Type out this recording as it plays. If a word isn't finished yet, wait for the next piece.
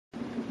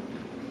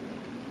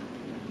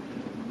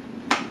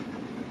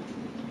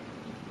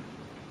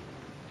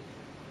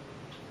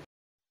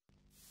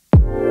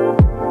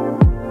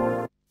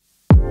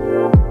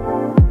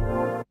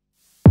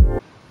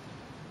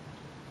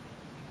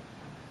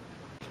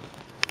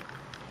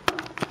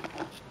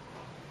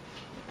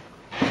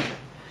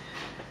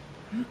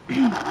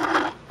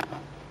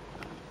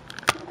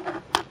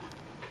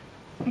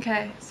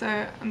Okay,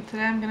 so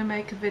today I'm going to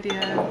make a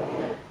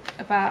video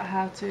about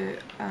how to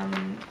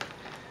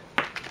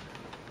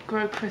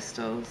grow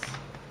crystals.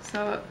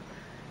 So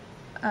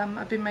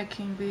I've been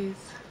making these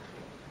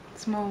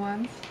small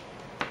ones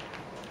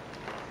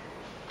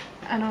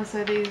and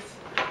also these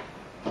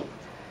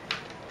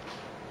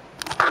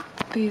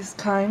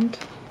kind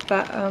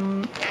that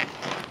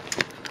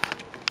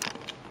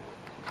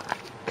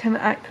can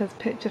act as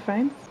picture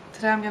frames.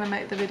 Today I'm going to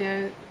make a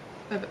video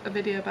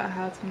about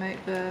how to make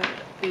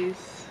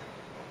these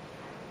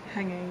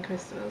hanging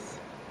crystals.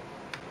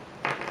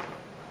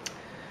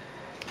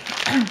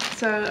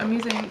 So I'm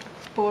using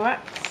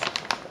borax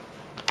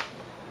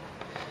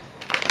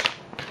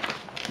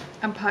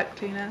and pipe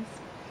cleaners.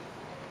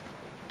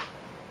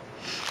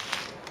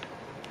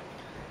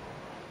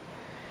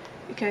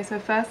 Okay, so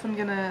first I'm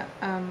gonna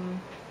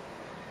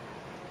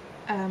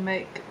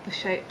make the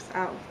shapes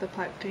out of the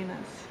pipe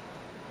cleaners.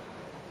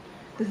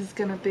 This is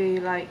gonna be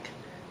like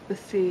the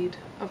seed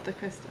of the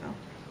crystal.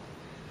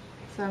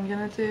 So I'm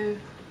gonna do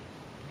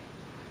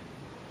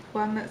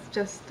one that's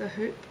just a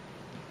hoop.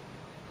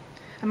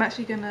 I'm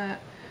actually gonna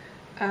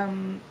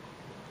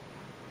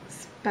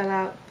spell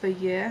out the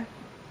year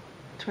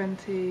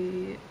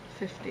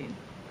 2015.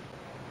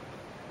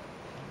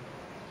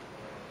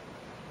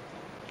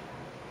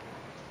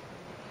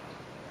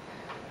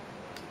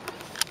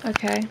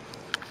 Okay,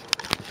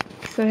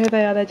 so here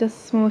they are. They're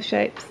just small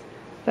shapes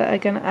that are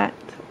going to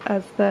act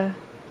as the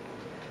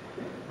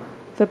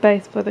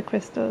base for the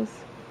crystals.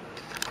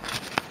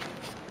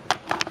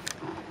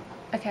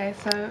 Okay,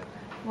 so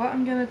what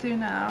I'm going to do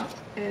now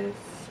is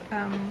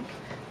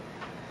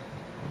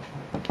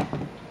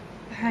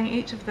hang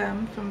each of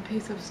them from a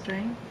piece of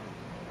string.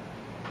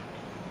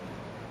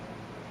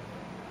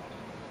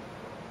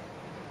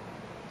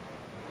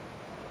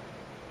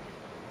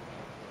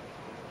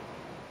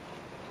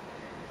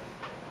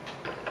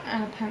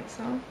 And a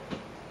pencil.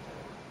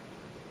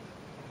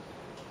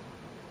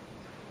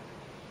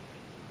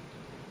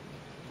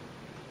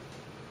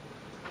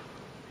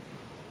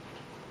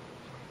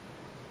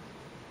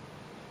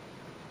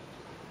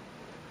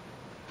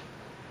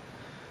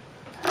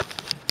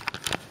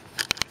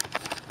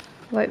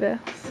 Like this.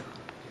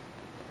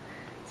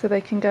 So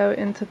they can go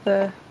into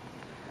the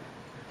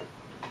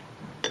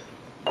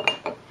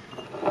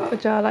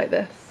jar like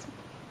this.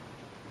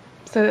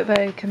 So that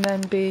they can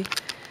then be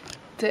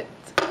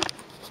dipped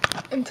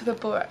into the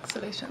borax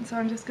solution. So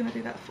I'm just going to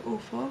do that for all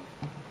four.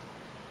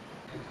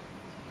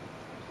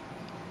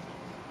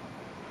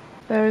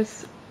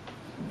 There's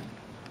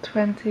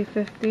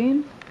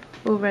 2015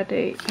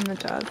 already in the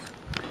jars.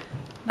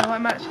 Now what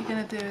I'm actually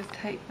going to do is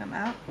take them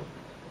out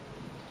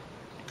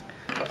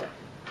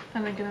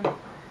and I'm going to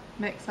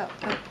mix up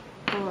the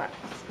borax.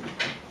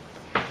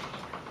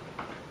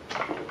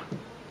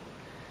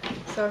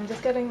 So I'm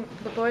just getting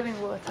the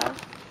boiling water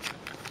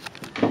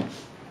and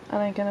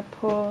I'm going to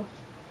pour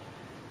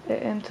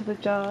it into the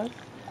jars,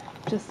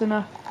 just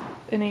enough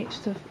in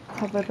each to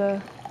cover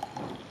the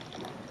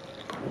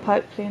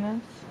pipe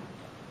cleaners.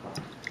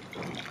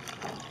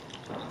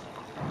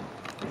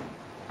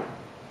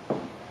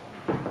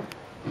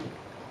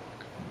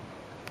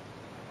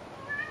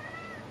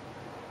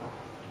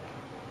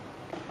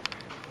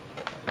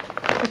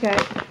 Okay,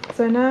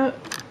 so now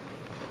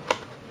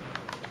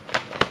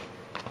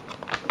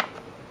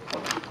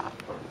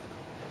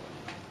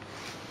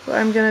what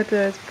I'm going to do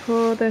is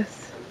pour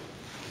this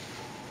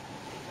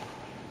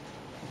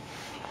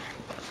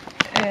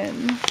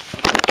in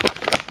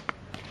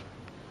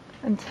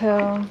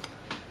until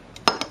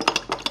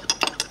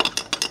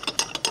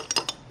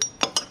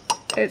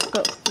it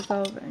stops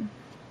dissolving.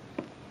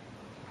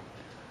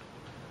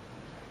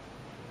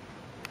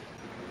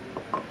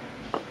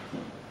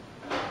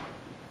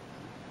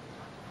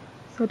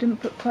 So I didn't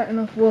put quite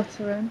enough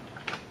water in.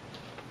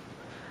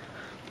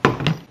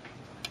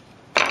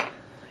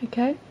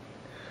 Okay.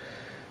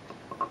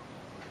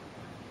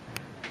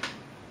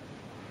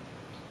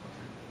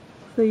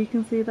 So you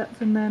can see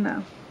that's in there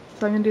now.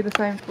 So I'm going to do the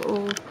same for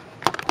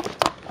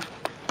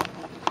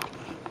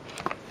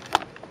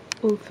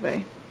all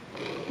three,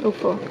 all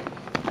four.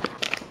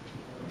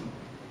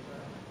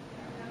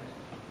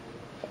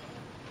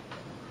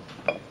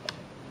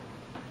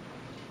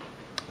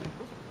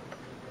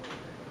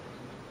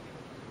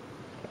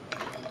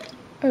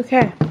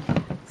 Okay,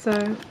 so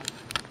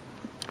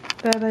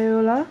there they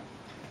all are,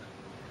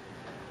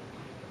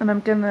 and I'm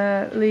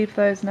gonna leave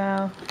those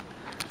now.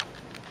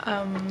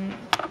 I'm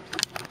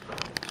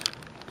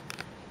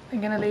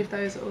gonna leave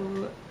those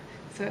all,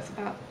 so it's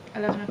about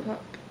 11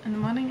 o'clock in the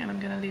morning, and I'm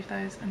gonna leave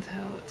those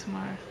until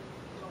tomorrow.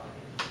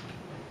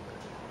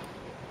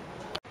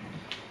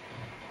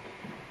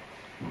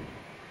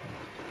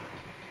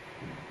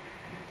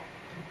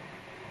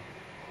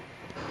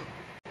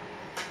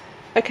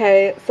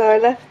 Okay, so I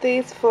left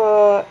these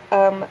for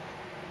an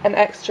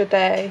extra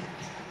day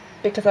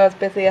because I was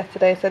busy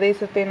yesterday, so these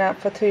have been out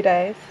for 2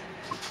 days.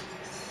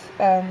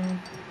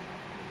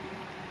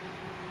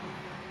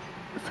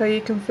 So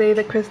you can see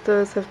the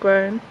crystals have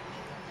grown.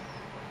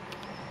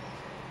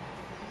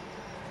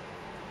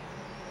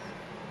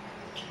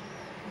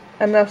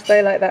 And they'll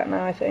stay like that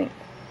now, I think.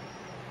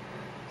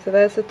 So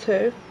there's the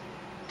two.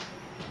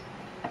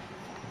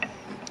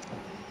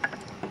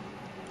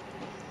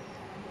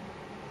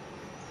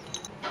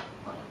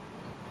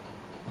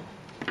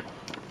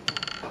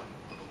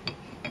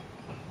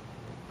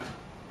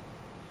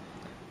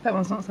 That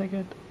one's not so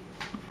good.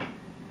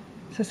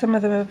 So some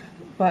of them have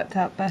worked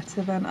out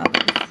better than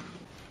others.